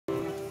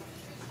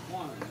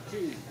2,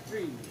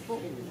 3, 4.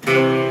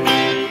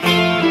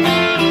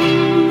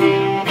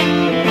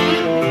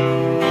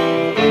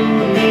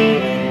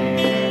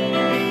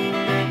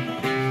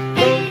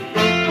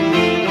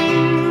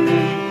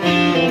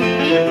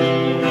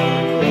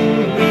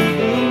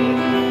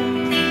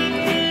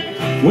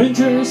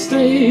 Winter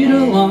stayed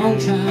a long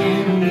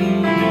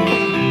time,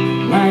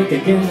 like a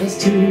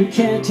guest who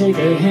can't take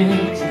a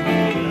hint.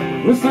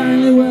 We're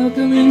finally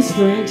welcoming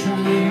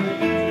springtime.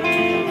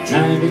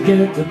 Time to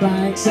get the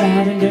bikes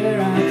out and get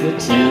out the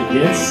tent.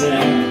 Get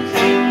set,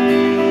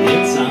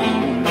 it's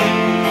on.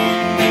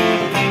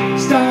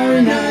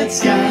 Starry night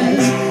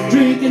skies,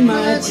 drinking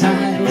Mai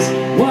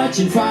Tais,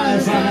 watching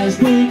fireflies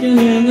blinking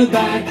in the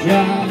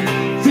backyard.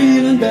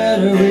 Feeling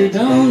better, we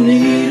don't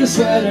need a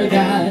sweater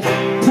guide.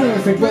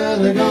 Perfect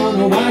weather,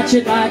 gonna watch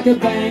it like a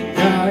bank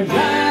guard.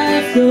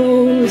 Life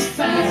goes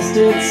fast,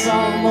 it's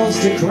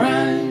almost a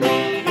crime.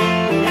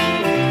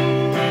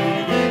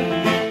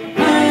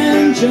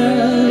 I'm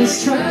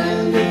just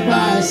trying to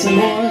buy some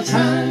more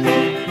time.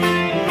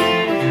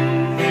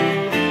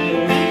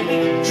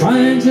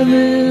 Trying to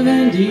live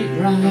and eat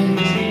right.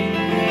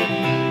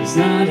 It's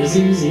not as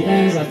easy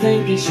as I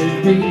think it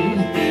should be.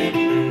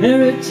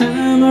 Every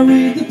time I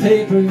read the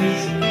papers,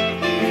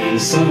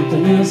 there's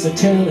something else they're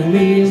telling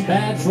me is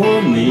bad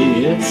for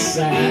me. It's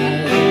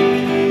sad,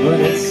 but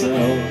it's so.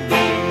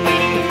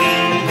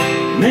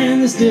 Man,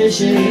 this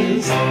dish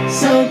is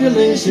so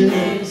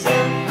delicious.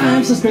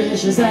 I'm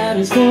suspicious that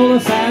it's full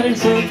of fat and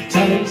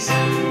fructose.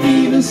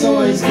 Even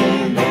soy's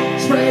been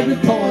sprayed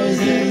with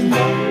poison.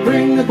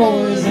 Bring the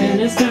boys in,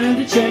 it's time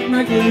to check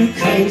my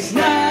glucose.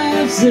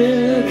 Life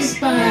zips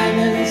by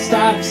and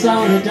stops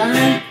on a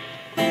dime.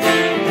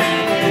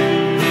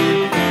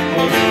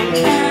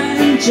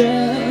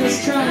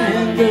 Just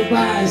trying to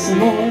buy some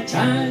more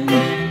time.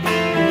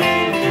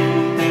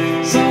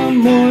 Some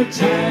more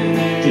time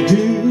to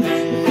do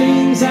the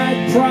things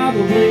I'd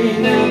probably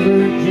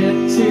never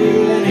get to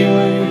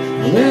anyway.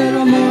 A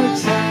little more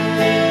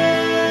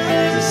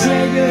time to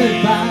say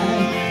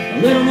goodbye.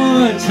 A little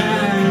more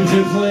time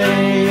to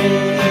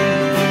play.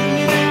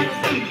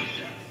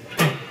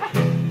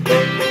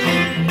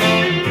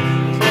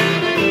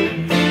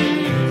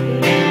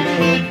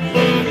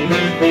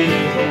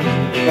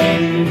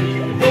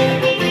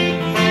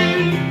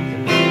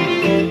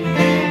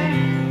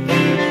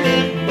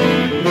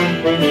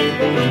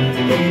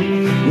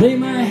 Lay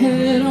my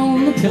head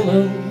on the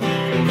pillow,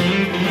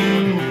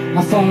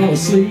 I fall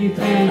asleep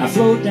and I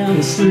float down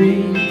the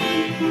stream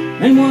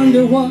and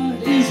wonder what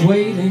is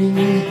waiting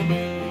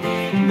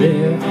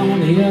there on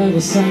the other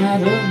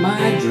side of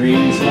my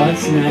dreams.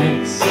 What's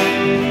next?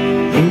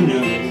 Who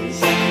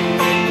knows?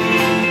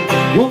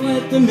 Won't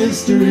let the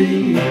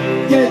mystery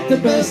get the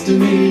best of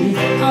me.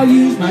 I'll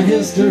use my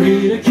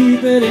history to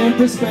keep it in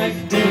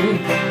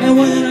perspective. And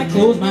when I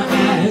close my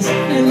eyes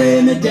and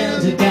lay me down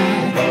to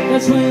die,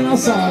 that's when I'll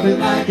solve it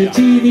like a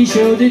TV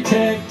show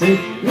detective.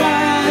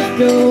 Life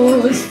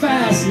goes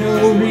fast,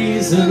 no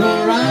reason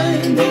or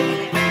rhyme.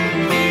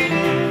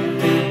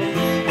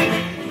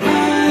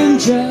 I'm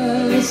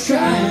just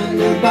trying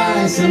to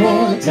buy some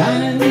more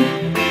time.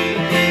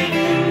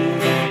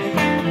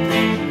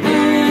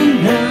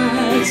 I'm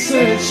not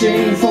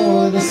searching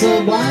for the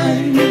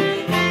sublime.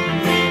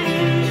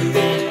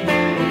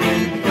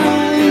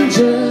 I'm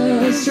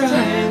just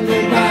trying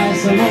to buy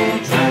some more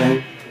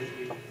time.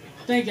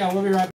 Thank y'all, we'll be right back.